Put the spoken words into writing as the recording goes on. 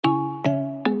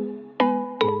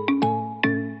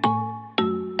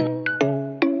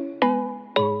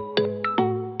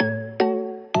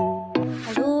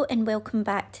welcome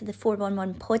back to the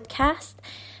 411 podcast.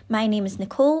 My name is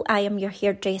Nicole. I am your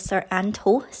hairdresser and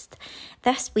host.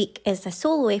 This week is a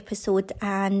solo episode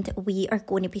and we are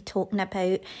going to be talking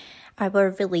about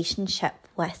our relationship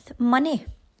with money.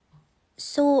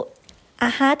 So I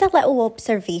had a little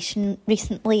observation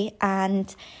recently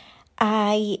and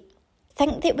I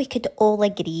think that we could all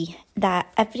agree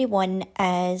that everyone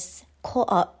is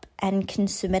caught up in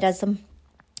consumerism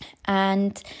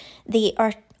and they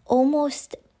are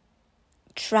almost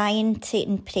trying to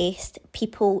impress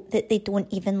people that they don't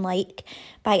even like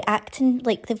by acting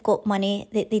like they've got money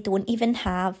that they don't even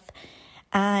have.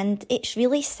 And it's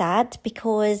really sad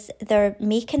because they're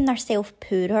making themselves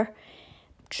poorer,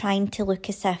 trying to look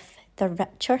as if they're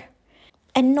richer.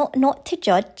 And not to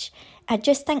judge, I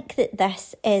just think that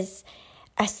this is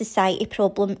a society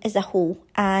problem as a whole,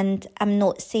 and I'm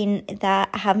not saying that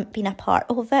I haven't been a part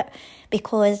of it,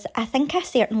 because I think I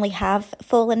certainly have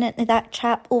fallen into that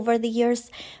trap over the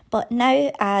years. But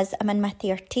now, as I'm in my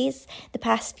 30s, the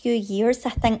past few years,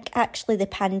 I think actually the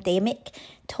pandemic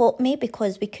taught me,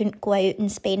 because we couldn't go out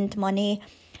and spend money,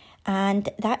 and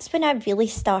that's when I really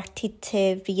started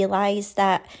to realise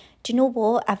that, do you know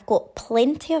what, I've got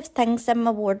plenty of things in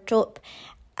my wardrobe.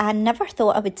 I never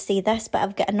thought I would say this, but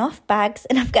I've got enough bags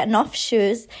and I've got enough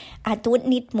shoes. I don't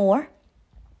need more.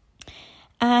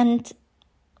 And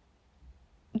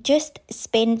just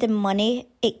spending money,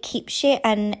 it keeps you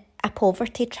in a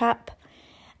poverty trap.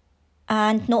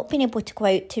 And not being able to go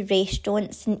out to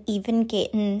restaurants and even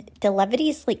getting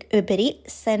deliveries like Uber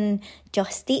Eats and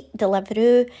Just Eat,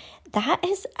 Deliveroo, that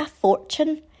is a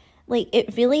fortune. Like,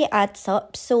 it really adds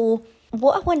up. So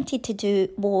what I wanted to do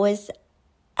was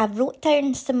I wrote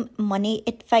down some money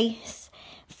advice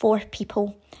for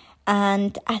people,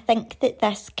 and I think that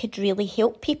this could really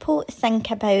help people think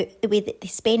about the way that they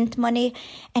spend money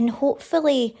and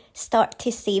hopefully start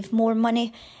to save more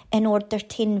money in order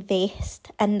to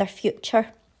invest in their future.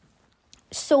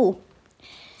 So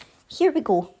here we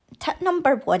go. Tip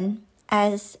number 1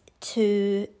 is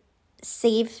to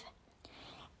save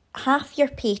half your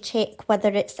paycheck, whether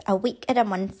it's a week or a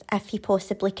month, if you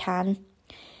possibly can.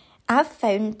 I've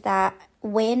found that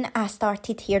when I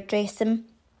started hairdressing,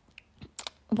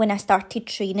 when I started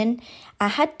training, I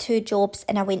had 2 jobs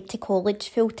and I went to college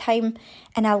full time,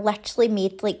 and I literally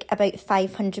made like about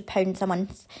 £500 a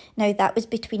month. Now that was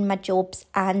between my jobs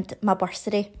and my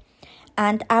bursary,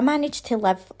 and I managed to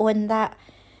live on that.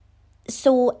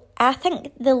 So I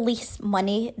think the least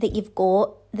money that you've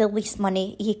got, the least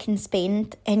money you can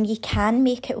spend, and you can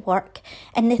make it work.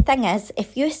 And the thing is,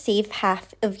 if you save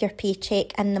half of your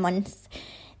paycheck in the month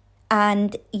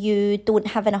and you don't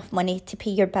have enough money to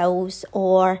pay your bills,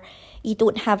 or you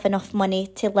don't have enough money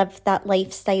to live that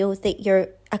lifestyle that you're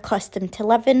accustomed to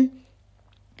living,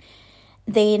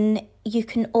 then you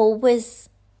can always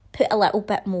put a little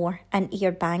bit more into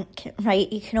your bank, right?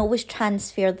 You can always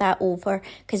transfer that over,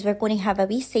 because we're going to have a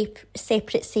wee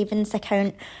separate savings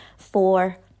account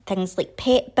for things like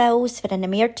pet bills, for an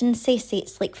emergency, say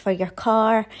it's like for your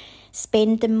car,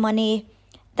 spending money,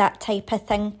 that type of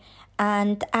thing.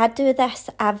 And I do this,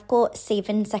 I've got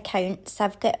savings accounts,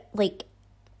 I've got like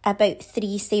about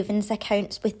 3 savings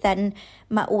accounts within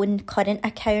my own current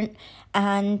account,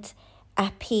 and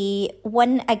I pay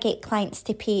one, I get clients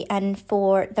to pay in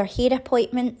for their hair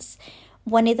appointments.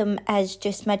 One of them is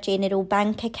just my general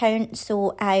bank account,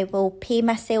 so I will pay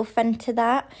myself into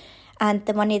that, and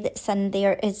the money that's in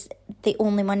there is the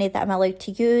only money that I'm allowed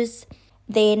to use.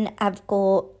 Then I've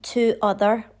got 2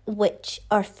 other, which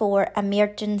are for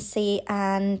emergency,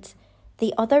 and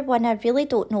the other one I really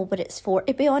don't know what it's for,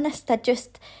 to be honest. I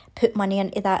just put money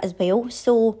into that as well.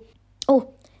 So,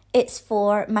 it's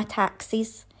for my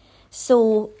taxes.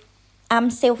 So I'm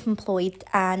self-employed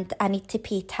and I need to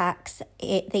pay tax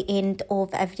at the end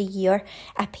of every year.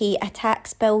 I pay a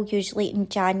tax bill usually in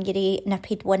January, and I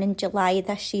paid one in July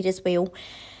this year as well.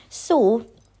 So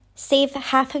save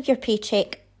half of your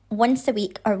paycheck once a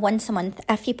week or once a month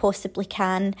if you possibly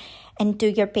can, and do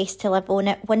your best to live on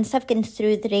it. Once I've gone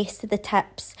through the rest of the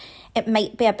tips, it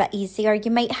might be a bit easier.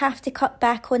 You might have to cut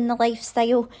back on the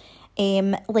lifestyle,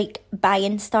 like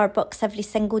buying Starbucks every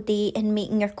single day and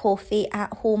making your coffee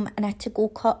at home in a to-go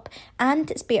cup,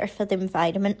 and it's better for the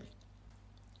environment.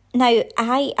 Now,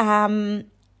 I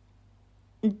am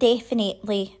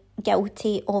definitely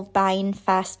guilty of buying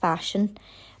fast fashion,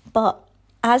 but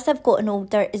as I've gotten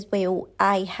older as well,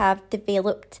 I have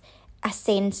developed a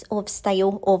sense of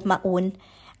style of my own,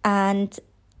 and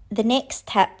the next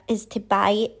tip is to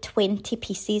buy 20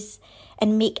 pieces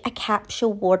and make a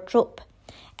capsule wardrobe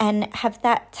and have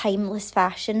that timeless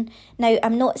fashion. Now,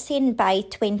 I'm not saying buy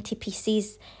 20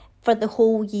 pieces for the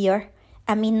whole year.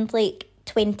 I mean, like,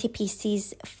 20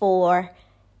 pieces for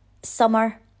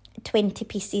summer, 20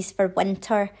 pieces for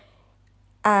winter,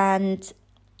 and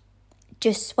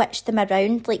just switch them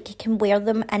around. Like, you can wear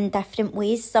them in different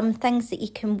ways. Some things that you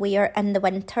can wear in the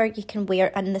winter, you can wear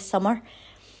in the summer.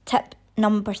 Tip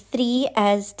number 3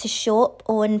 is to shop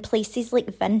on places like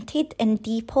Vinted and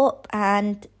Depop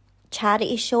and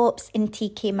charity shops in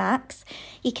TK Maxx.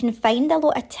 You can find a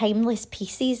lot of timeless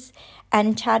pieces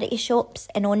in charity shops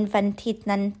and on Vinted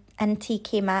and in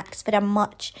TK Maxx for a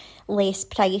much less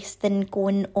price than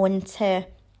going onto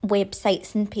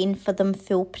websites and paying for them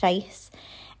full price.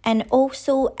 And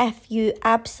also, if you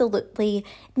absolutely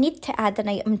need to add an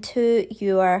item to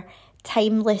your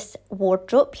timeless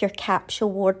wardrobe, your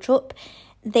capsule wardrobe,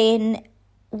 then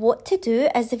what to do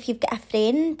is, if you've got a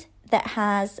friend that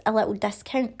has a little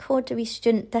discount code, a wee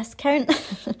student discount,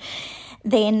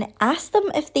 then ask them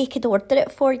if they could order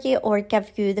it for you or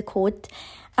give you the code.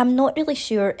 I'm not really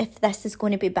sure if this is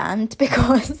going to be banned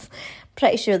because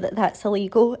pretty sure that that's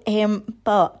illegal.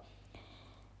 But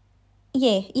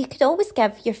yeah, you could always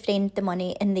give your friend the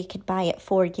money and they could buy it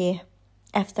for you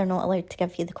if they're not allowed to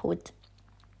give you the code.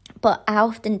 But I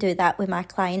often do that with my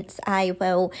clients. I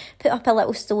will put up a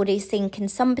little story saying, can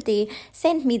somebody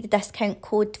send me the discount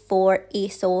code for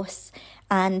ASOS?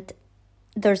 And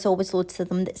there's always loads of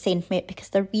them that send me it because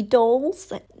they're wee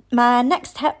dolls. My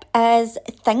next tip is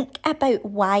think about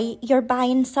why you're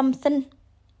buying something.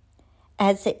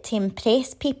 Is it to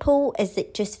impress people? Is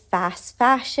it just fast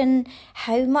fashion?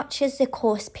 How much is the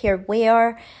cost per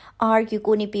wear? Are you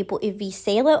going to be able to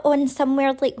resell it on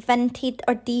somewhere like Vinted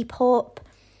or Depop?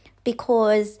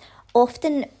 Because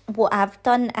often what I've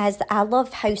done is, I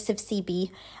love House of CB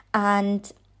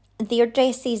and their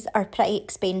dresses are pretty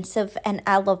expensive and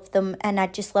I love them and I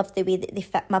just love the way that they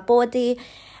fit my body.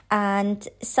 And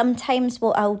sometimes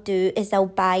what I'll do is I'll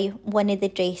buy one of the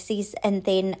dresses and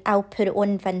then I'll put it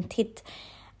on Vinted,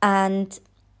 and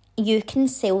you can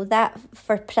sell that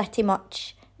for pretty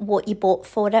much what you bought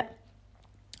for it.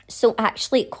 So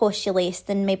actually it costs you less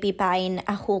than maybe buying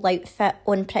a whole outfit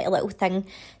on Pretty Little Thing.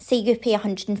 Say you pay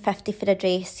 150 for a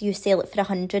dress, you sell it for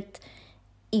 100,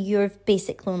 you've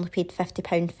basically only paid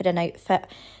 £50 for an outfit.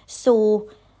 So,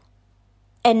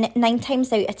 and 9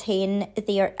 times out of 10,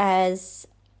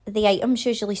 the items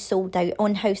usually sold out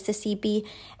on House of CB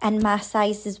and my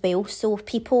size as well. So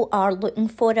people are looking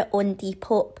for it on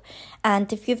Depop.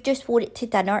 And if you've just wore it to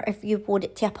dinner, if you wore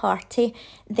it to a party,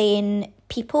 then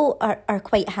people are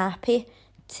quite happy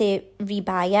to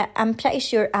rebuy it. I'm pretty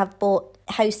sure I've bought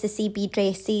House of CB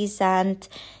dresses and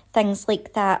things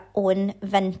like that on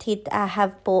Vinted. I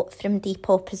have bought from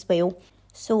Depop as well.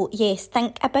 So yes,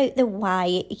 think about the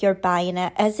why you're buying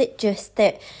it. Is it just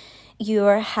that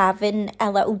you're having a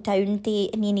little down day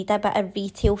and you need a bit of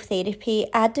retail therapy?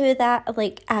 I do that.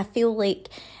 Like, I feel like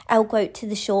I'll go out to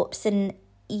the shops and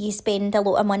you spend a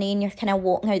lot of money and you're kind of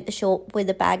walking out the shop with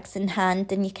the bags in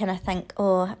hand and you kind of think,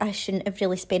 oh, I shouldn't have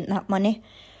really spent that money.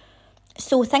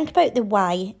 So think about the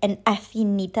why and if you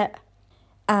need it.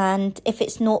 And if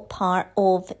it's not part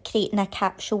of creating a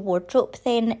capsule wardrobe,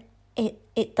 then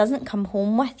it doesn't come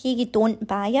home with you. You don't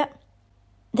buy it.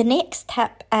 The next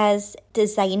tip is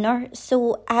designer.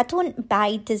 So I don't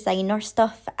buy designer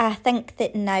stuff. I think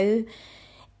that now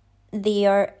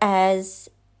there is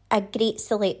a great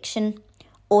selection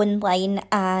online,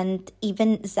 and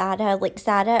even Zara. Like,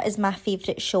 Zara is my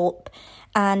favourite shop.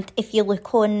 And if you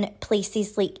look on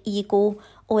places like Ego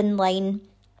online,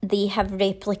 they have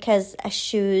replicas of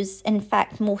shoes. In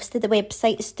fact, most of the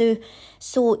websites do.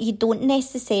 So you don't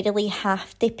necessarily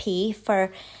have to pay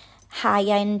for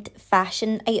high-end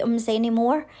fashion items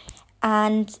anymore.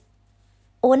 And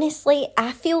honestly,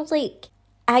 I feel like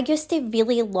I used to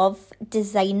really love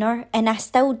designer, and I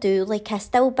still do. Like, I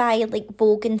still buy like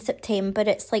Vogue in September.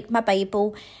 It's like my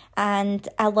Bible, and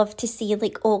I love to see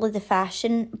like all of the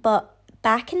fashion. But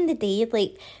back in the day,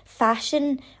 like,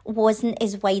 fashion wasn't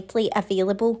as widely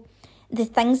available. The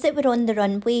things that were on the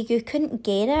runway, you couldn't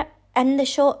get it in the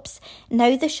shops.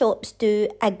 Now the shops do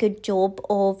a good job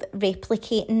of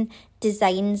replicating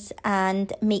designs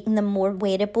and making them more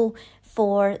wearable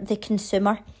for the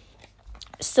consumer.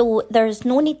 So there's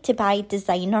no need to buy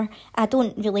designer. I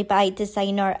don't really buy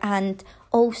designer. And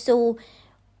also,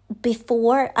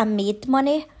 before I made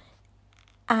money,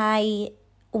 I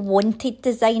wanted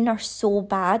designer so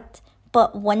bad.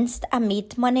 But once I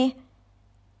made money,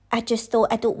 I just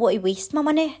thought, I don't want to waste my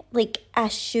money. Like, a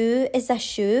shoe is a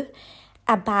shoe,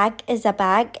 a bag is a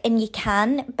bag, and you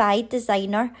can buy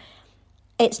designer.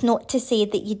 It's not to say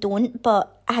that you don't,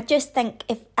 but I just think,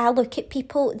 if I look at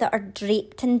people that are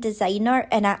draped in designer,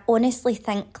 and I honestly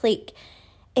think, like,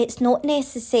 it's not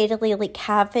necessarily like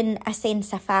having a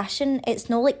sense of fashion. It's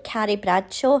not like Carrie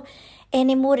Bradshaw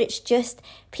anymore. It's just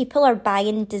people are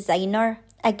buying designer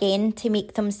again to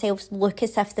make themselves look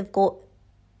as if they've got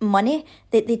money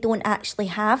that they don't actually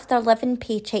have. They're living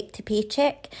paycheck to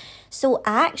paycheck. So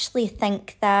I actually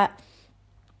think that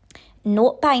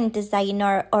not buying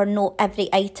designer, or not every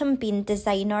item being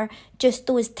designer, just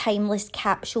those timeless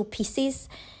capsule pieces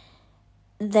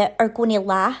that are going to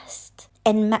last,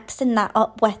 and mixing that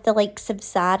up with the likes of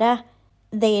Zara,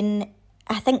 then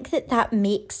I think that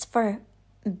makes for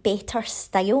better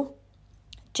style.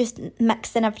 Just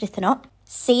mixing everything up.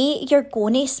 Say you're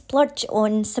going to splurge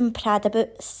on some Prada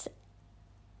boots,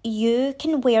 you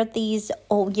can wear these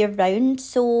all year round,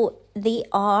 so they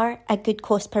are a good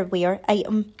cost per wear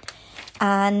item.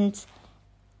 And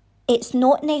it's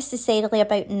not necessarily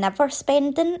about never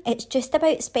spending, it's just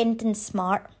about spending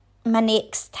smart. My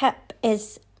next tip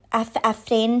is, a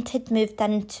friend had moved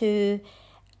into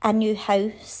a new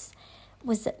house,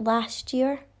 was it last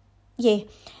year? Yeah.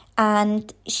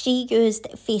 And she used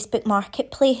Facebook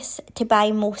Marketplace to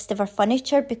buy most of her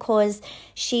furniture because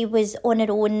she was on her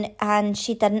own and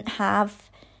she didn't have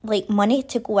like money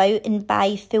to go out and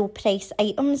buy full price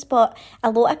items. But a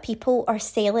lot of people are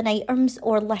selling items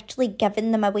or literally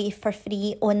giving them away for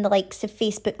free on the likes of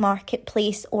Facebook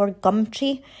Marketplace or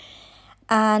Gumtree.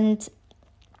 And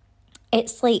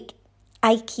it's like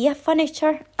IKEA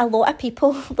furniture. A lot of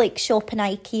people like shopping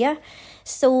IKEA.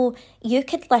 So you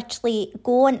could literally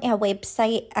go onto a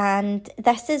website, and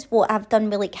this is what I've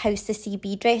done with like House of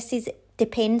CB dresses. It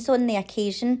depends on the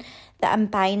occasion that I'm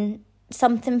buying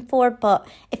something for, but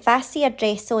if I see a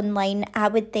dress online, I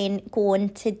would then go on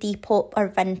to Depop or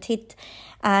Vinted.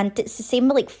 And it's the same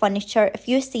with like furniture. If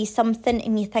you see something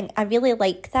and you think, I really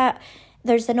like that,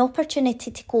 there's an opportunity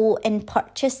to go and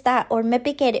purchase that, or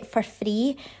maybe get it for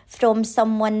free from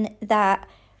someone that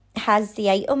has the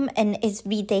item and is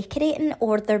redecorating,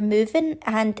 or they're moving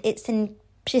and it's in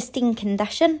pristine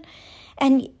condition.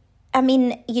 And I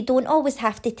mean, you don't always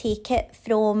have to take it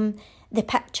from the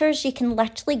pictures. You can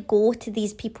literally go to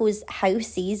these people's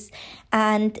houses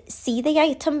and see the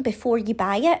item before you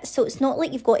buy it. So it's not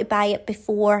like you've got to buy it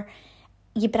before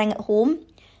you bring it home.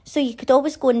 So you could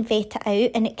always go and vet it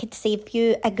out, and it could save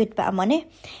you a good bit of money.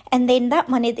 And then that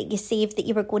money that you saved that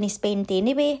you were going to spend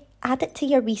anyway, add it to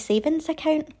your wee savings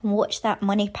account and watch that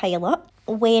money pile up.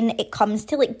 When it comes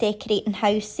to like decorating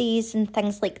houses and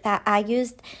things like that, I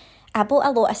bought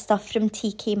a lot of stuff from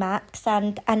TK Maxx,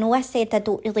 and I know I said I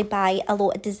don't really buy a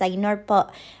lot of designer,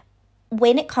 but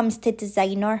when it comes to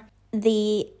designer,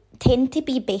 they tend to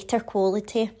be better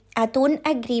quality. I don't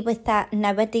agree with that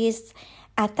nowadays.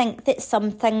 I think that some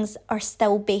things are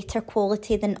still better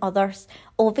quality than others.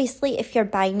 Obviously, if you're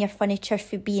buying your furniture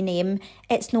for B&M,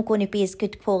 it's not going to be as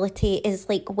good quality as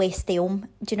like West Elm.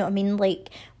 Do you know what I mean? Like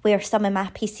where some of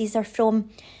my pieces are from.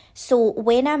 So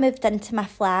when I moved into my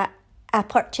flat, I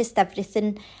purchased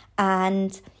everything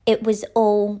and it was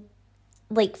all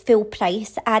like full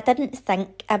price. I didn't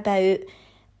think about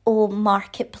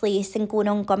Marketplace and going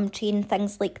on Gumtree and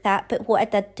things like that, but what I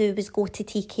did do was go to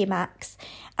TK Maxx,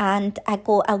 and I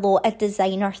got a lot of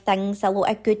designer things, a lot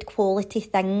of good quality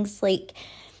things, like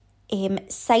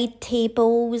side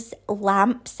tables,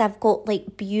 lamps. I've got like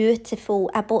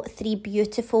I bought 3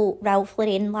 beautiful Ralph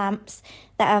Lauren lamps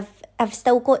that I've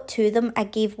still got 2 of them. I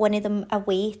gave one of them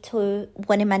away to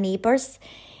one of my neighbours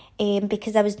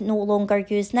because I was no longer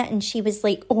using it, and she was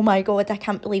like, oh my God, I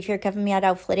can't believe you're giving me a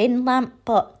Ralph Lauren lamp,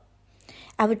 but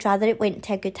I would rather it went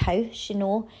to a good house, you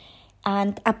know.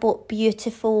 And I bought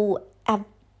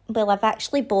I've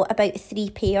actually bought about 3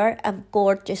 pair of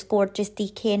gorgeous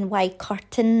DKNY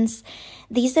curtains.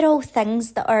 These are all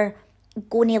things that are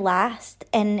going to last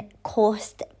and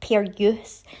cost per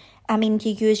use. I mean,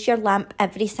 you use your lamp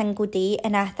every single day,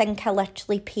 and I think I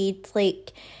literally paid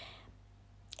like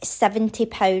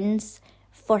 £70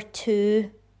 for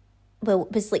 2. Well,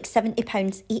 it was like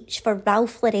 £70 each for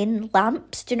Ralph Lauren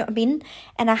lamps, do you know what I mean?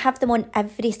 And I have them on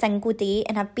every single day,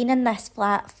 and I've been in this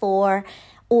flat for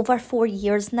over 4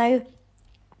 years now.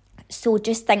 So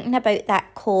just thinking about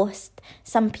that cost,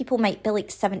 some people might be like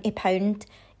 £70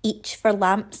 each for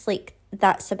lamps, like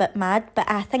that's a bit mad, but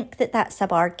I think that's a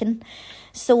bargain.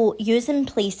 So using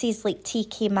places like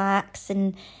TK Maxx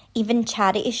and even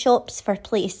charity shops for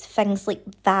things like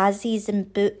vases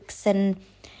and books and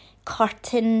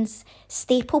curtains,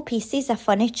 staple pieces of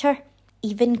furniture,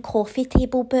 even coffee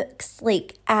table books.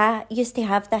 Like I used to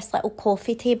have this little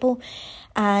coffee table,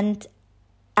 and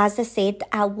as I said,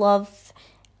 I love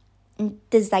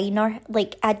designer.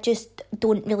 Like I just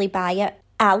don't really buy it.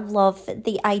 I love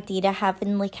the idea of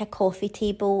having like a coffee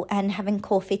table and having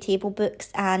coffee table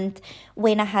books. And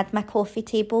when I had my coffee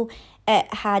table,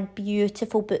 it had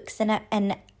beautiful books in it,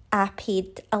 and I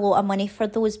paid a lot of money for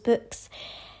those books.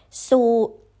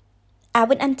 So I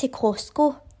went into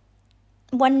Costco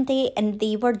one day and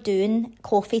they were doing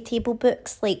coffee table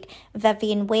books like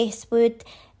Vivienne Westwood,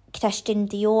 Christian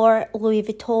Dior, Louis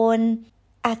Vuitton.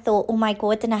 I thought, oh my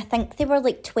God, and I think they were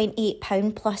like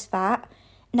 £28 plus VAT.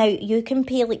 Now, you can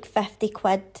pay like 50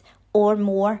 quid or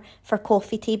more for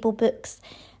coffee table books.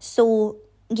 So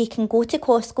you can go to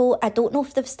Costco. I don't know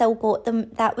if they've still got them.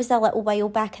 That was a little while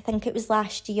back. I think it was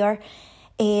last year.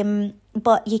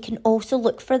 But you can also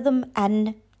look for them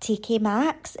in TK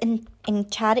Maxx and in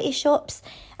charity shops.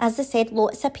 As I said,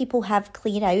 lots of people have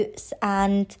clear outs,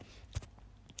 and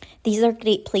these are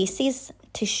great places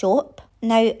to shop.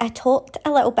 Now, I talked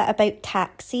a little bit about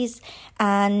taxes,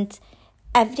 and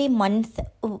every month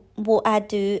what I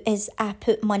do is I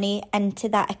put money into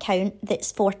that account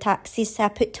that's for taxes. So I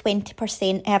put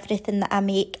 20% everything that I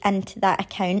make into that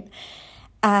account,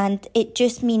 and it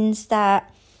just means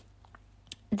that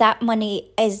that money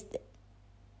is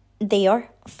there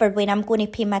for when I'm going to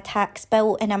pay my tax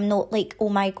bill, and I'm not like, oh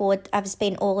my God, I've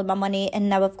spent all of my money and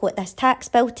now I've got this tax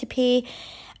bill to pay.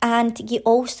 And you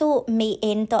also may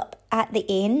end up at the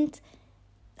end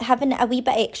having a wee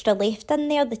bit extra left in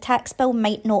there. The tax bill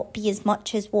might not be as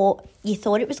much as what you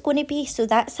thought it was going to be, so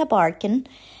that's a bargain.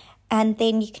 And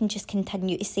then you can just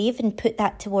continue to save and put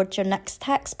that towards your next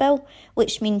tax bill,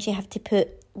 which means you have to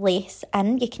put less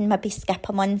in. You can maybe skip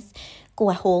a month, go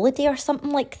a holiday or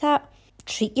something like that.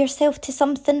 Treat yourself to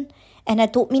something. And I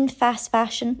don't mean fast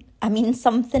fashion. I mean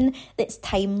something that's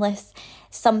timeless,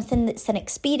 something that's an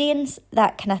experience,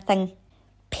 that kind of thing.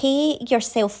 Pay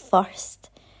yourself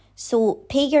first. So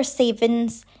pay your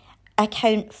savings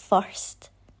account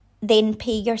first. Then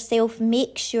pay yourself.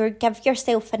 Make sure, give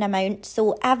yourself an amount.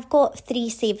 So I've got 3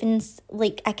 savings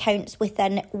like accounts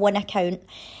within one account.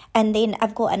 And then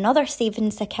I've got another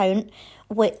savings account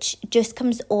which just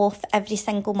comes off every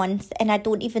single month, and I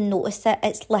don't even notice it.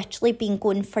 It's literally been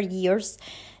going for years.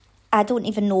 I don't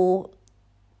even know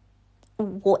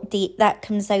what date that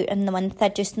comes out in the month. I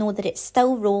just know that it's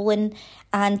still rolling.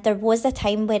 And there was a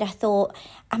time where I thought,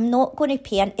 I'm not going to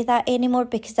pay into that anymore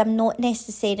because I'm not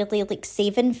necessarily like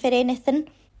saving for anything.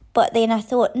 But then I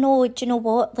thought, no, do you know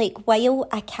what? Like, while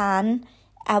I can,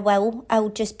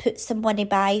 I'll just put some money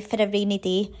by for a rainy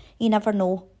day. You never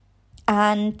know.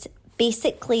 And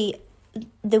basically,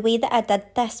 the way that I did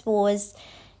this was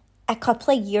a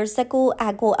couple of years ago,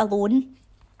 I got a loan.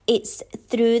 It's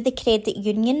through the credit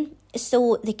union.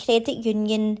 So the credit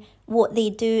union, what they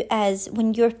do is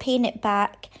when you're paying it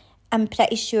back, I'm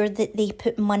pretty sure that they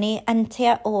put money into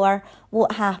it, or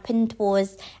what happened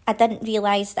was I didn't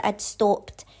realise that I'd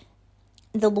stopped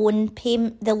the loan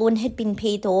payment. The loan had been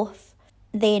paid off.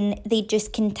 Then they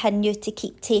just continue to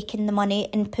keep taking the money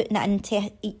and putting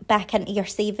it back into your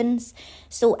savings.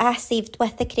 So I saved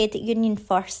with the credit union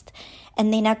first,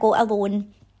 and then I got a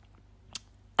loan,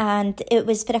 and it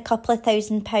was for a couple of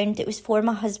 £1,000. It was for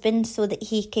my husband so that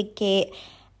he could get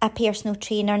a personal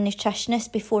trainer,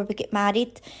 nutritionist before we get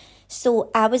married.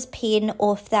 So I was paying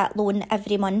off that loan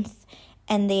every month,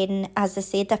 and then, as I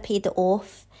said, I paid it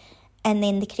off. And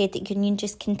then the credit union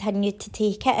just continued to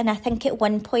take it. And I think at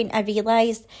one point I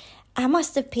realised I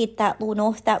must have paid that loan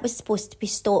off. That was supposed to be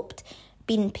stopped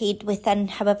being paid within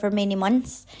however many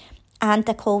months. And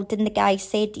I called and the guy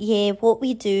said, yeah, what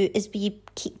we do is we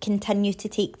continue to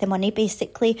take the money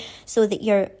basically so that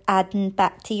you're adding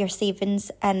back to your savings.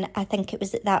 And I think it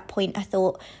was at that point I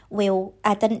thought, well,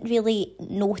 I didn't really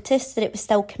notice that it was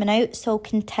still coming out, so I'll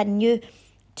continue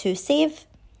to save.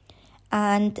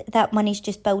 And that money's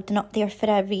just building up there for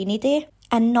a rainy day.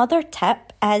 Another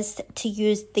tip is to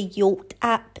use the Yolt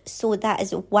app. So that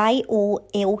is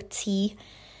YOLT,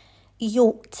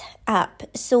 Yolt app.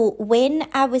 So when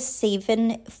I was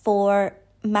saving for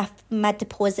my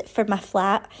deposit for my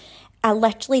flat, I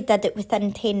literally did it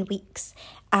within 10 weeks.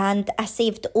 And I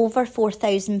saved over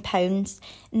 £4,000.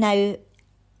 Now,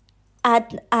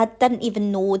 I didn't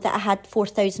even know that I had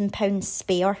 £4,000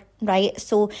 spare, right?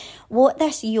 So what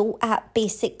this Yolt app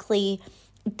basically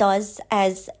does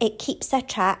is it keeps a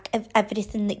track of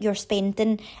everything that you're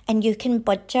spending, and you can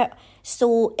budget.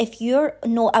 So if you're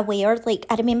not aware, like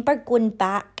I remember going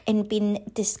back and being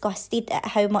disgusted at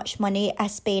how much money I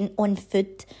spent on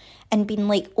food and being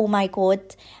like, oh my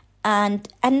God. And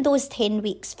in those 10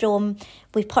 weeks from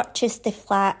we purchased the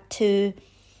flat to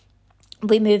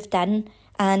we moved in,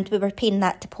 and we were paying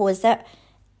that deposit,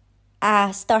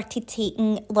 I started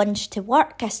taking lunch to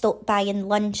work. I stopped buying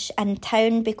lunch in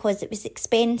town because it was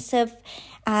expensive.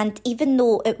 And even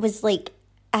though it was like,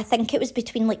 I think it was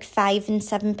between like £5 and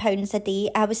 £7 a day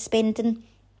I was spending,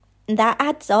 that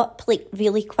adds up like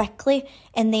really quickly.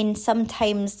 And then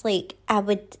sometimes like I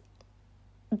would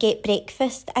get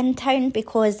breakfast in town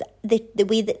because the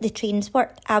way that the trains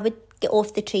worked, I would get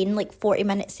off the train like 40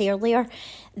 minutes earlier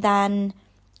than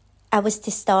I was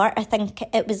to start. I think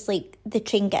it was like the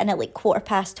train getting at like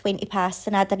 20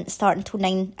 and I didn't start until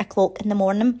 9 o'clock in the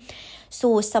morning.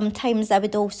 So sometimes I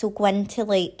would also go into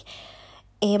like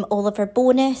Oliver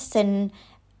Bonus and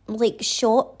like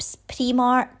shops,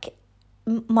 Primark,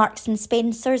 Marks and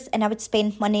Spencers, and I would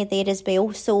spend money there as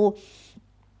well. So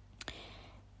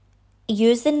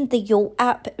using the Yolt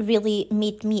app really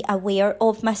made me aware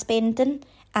of my spending,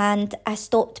 and I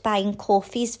stopped buying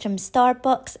coffees from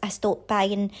Starbucks. I stopped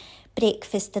buying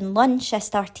breakfast and lunch. I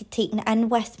started taking it in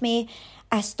with me.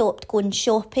 I stopped going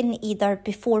shopping either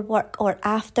before work or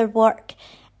after work,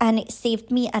 and it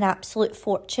saved me an absolute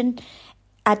fortune.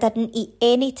 I didn't eat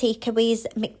any takeaways,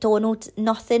 McDonald's,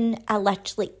 nothing. I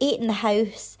literally ate in the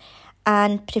house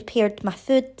and prepared my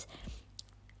food.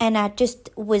 And I just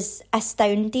was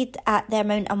astounded at the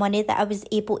amount of money that I was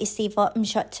able to save up in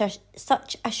such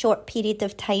a short period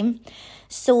of time.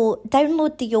 So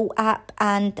download the Yolt app,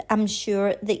 and I'm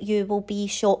sure that you will be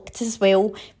shocked as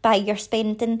well by your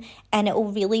spending, and it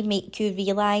will really make you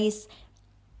realise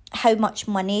how much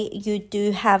money you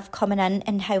do have coming in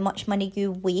and how much money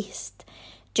you waste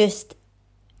just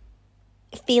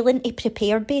failing to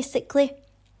prepare, basically.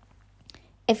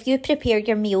 If you prepare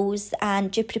your meals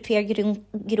and you prepare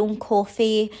your own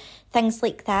coffee, things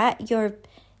like that, you're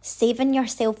saving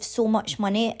yourself so much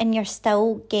money and you're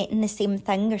still getting the same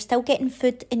thing. You're still getting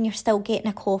food and you're still getting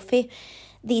a coffee.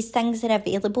 These things are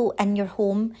available in your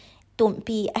home. Don't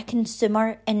be a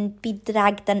consumer and be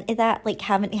dragged into that, like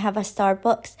having to have a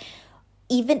Starbucks.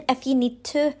 Even if you need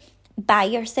to, buy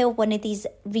yourself one of these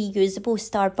reusable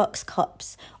Starbucks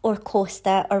cups or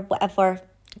Costa or whatever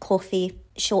coffee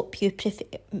shop you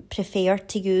prefer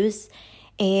to use,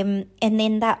 and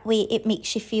then that way it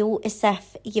makes you feel as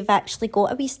if you've actually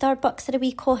got a wee Starbucks or a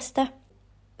wee Costa.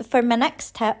 For my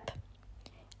next tip,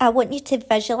 I want you to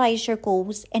visualise your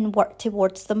goals and work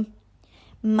towards them.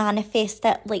 Manifest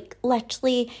it, like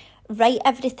literally write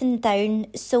everything down.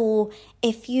 So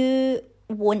if you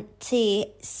want to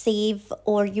save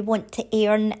or you want to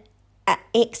earn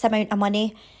X amount of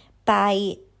money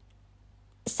by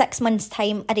 6 months'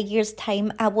 time or a year's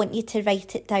time, I want you to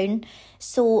write it down.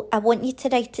 So I want you to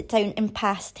write it down in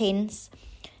past tense.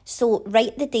 So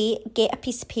write the date, get a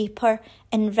piece of paper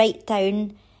and write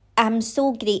down, I'm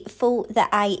so grateful that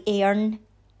I earn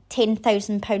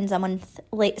 £10,000 a month,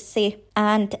 let's say,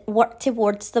 and work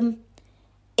towards them.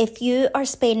 If you are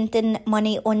spending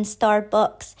money on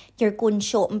Starbucks, you're going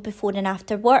shopping before and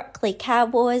after work like I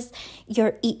was,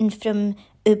 you're eating from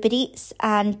Uber Eats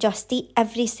and Just Eat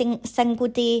every single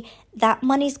day, that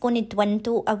money's going to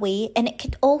dwindle away, and it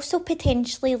could also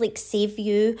potentially like save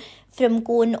you from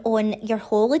going on your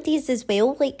holidays as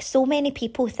well. Like so many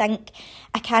people think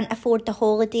I can't afford a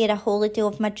holiday or a holiday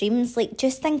of my dreams. Like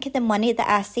just think of the money that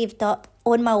I saved up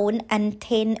on my own in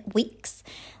 10 weeks.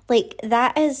 Like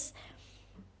that is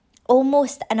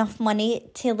almost enough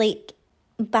money to like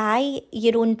buy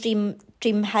your own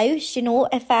dream house. You know,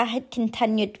 if I had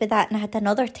continued with that and I had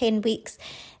another 10 weeks,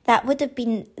 that would have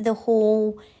been the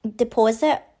whole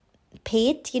deposit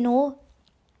paid, you know.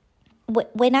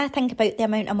 When I think about the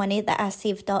amount of money that I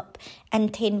saved up in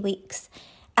 10 weeks,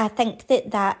 I think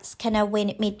that that's kind of when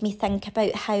it made me think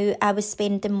about how I was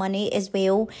spending money as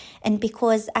well. And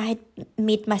because I had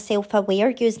made myself aware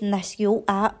using this Yolt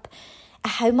app,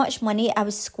 how much money I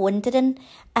was squandering.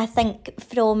 I think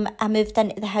from I moved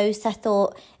into the house, I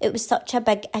thought it was such a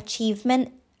big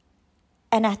achievement,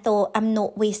 and I thought I'm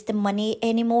not wasting money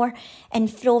anymore.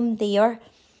 And from there,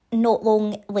 not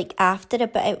long like after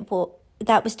it, but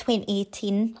that was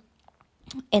 2018,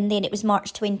 and then it was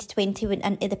March 2020 went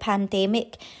into the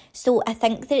pandemic. So I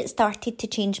think that it started to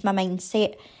change my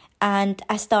mindset, and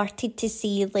I started to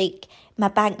see like my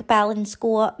bank balance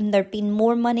go up and there being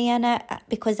more money in it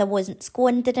because I wasn't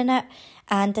squandering it,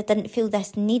 and I didn't feel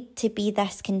this need to be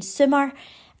this consumer,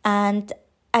 and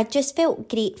I just felt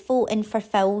grateful and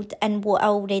fulfilled in what I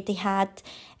already had.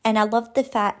 And I loved the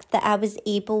fact that I was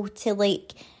able to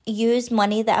like use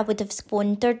money that I would have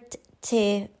squandered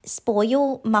to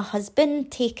spoil my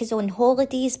husband, take his own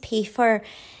holidays, pay for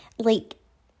like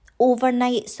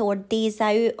overnights or days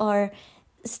out or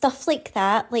stuff like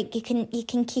that. Like you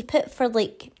can keep it for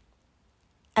like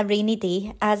a rainy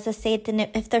day, as I said. And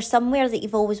if there's somewhere that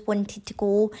you've always wanted to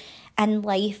go in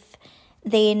life,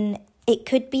 then it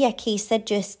could be a case of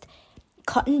just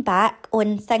cutting back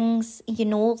on things, you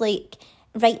know, like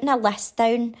writing a list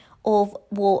down of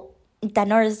what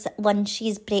dinners,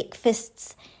 lunches,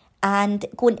 breakfasts, and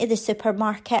going to the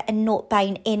supermarket and not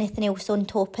buying anything else on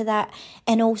top of that.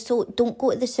 And also, don't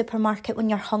go to the supermarket when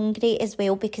you're hungry as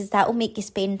well, because that will make you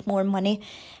spend more money.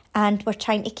 And we're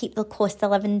trying to keep the cost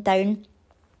of living down.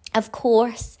 Of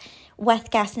course, with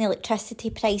gas and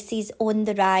electricity prices on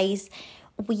the rise,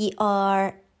 we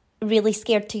are really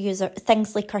scared to use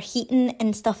things like our heating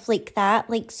and stuff like that.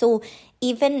 Like, so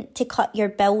even to cut your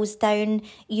bills down,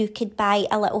 you could buy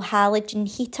a little halogen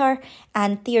heater,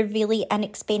 and they're really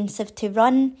inexpensive to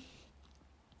run,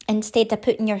 instead of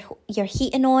putting your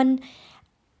heating on.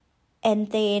 And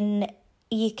then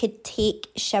you could take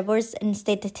showers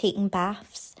instead of taking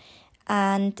baths,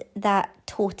 and that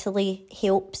totally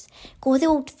helps. Go the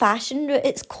old-fashioned route.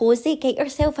 It's cosy. Get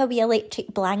yourself a wee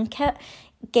electric blanket.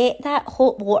 Get that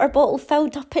hot water bottle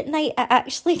filled up at night. It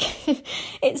actually,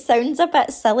 it sounds a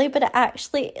bit silly, but it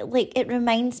actually, like, it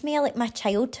reminds me of like my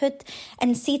childhood.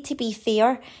 And see, to be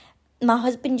fair, my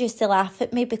husband used to laugh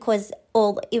at me because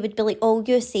he would be like, all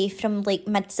you say from like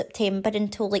mid-September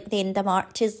until like the end of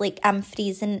March is like, I'm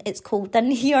freezing, it's cold in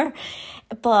here.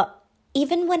 But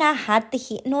even when I had the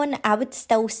heating on, I would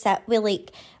still sit with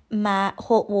like my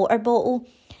hot water bottle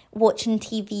watching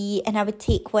TV, and I would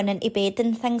take one into bed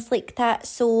and things like that.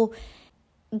 So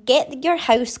get your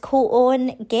house coat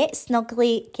on, get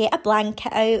snuggly, get a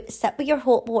blanket out, sit with your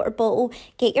hot water bottle,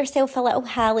 get yourself a little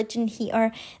halogen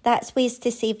heater. That's ways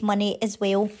to save money as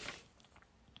well.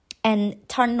 And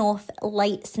turn off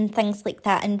lights and things like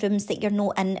that in rooms that you're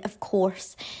not in, of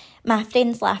course. My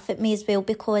friends laugh at me as well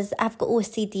because I've got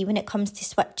OCD when it comes to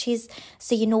switches.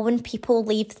 So, you know, when people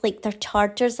leave like their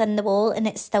chargers in the wall and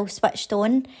it's still switched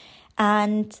on,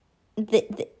 and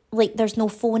like there's no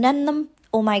phone in them,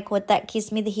 oh my God, that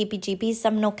gives me the heebie-jeebies.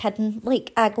 I'm not kidding.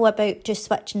 Like, I go about just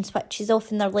switching switches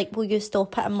off, and they're like, will you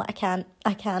stop it? I'm like,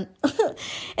 I can't.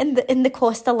 And the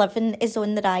cost of living is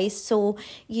on the rise, so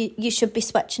you should be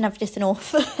switching everything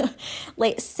off.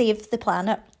 Let's save the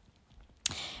planet.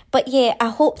 But yeah, I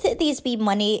hope that these wee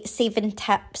money saving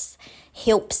tips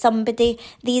help somebody.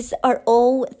 These are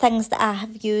all things that I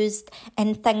have used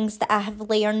and things that I have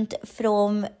learned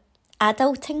from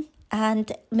adulting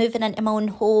and moving into my own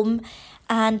home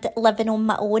and living on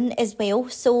my own as well.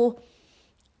 So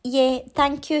yeah,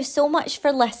 thank you so much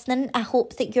for listening. I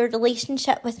hope that your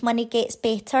relationship with money gets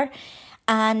better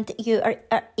and you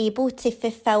are able to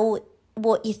fulfill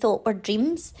what you thought were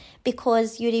dreams,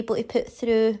 because you're able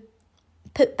to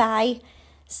put by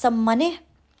some money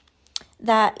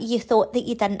that you thought that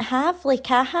you didn't have, like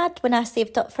I had when I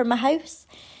saved up for my house.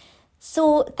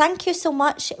 So thank you so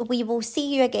much. We will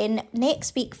see you again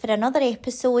next week for another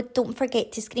episode. Don't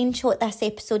forget to screenshot this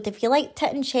episode if you liked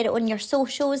it and share it on your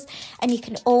socials. And you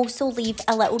can also leave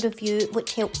a little review,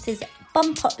 which helps us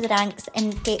bump up the ranks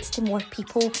and gets to more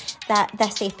people that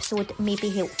this episode may be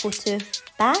helpful to.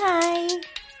 Bye.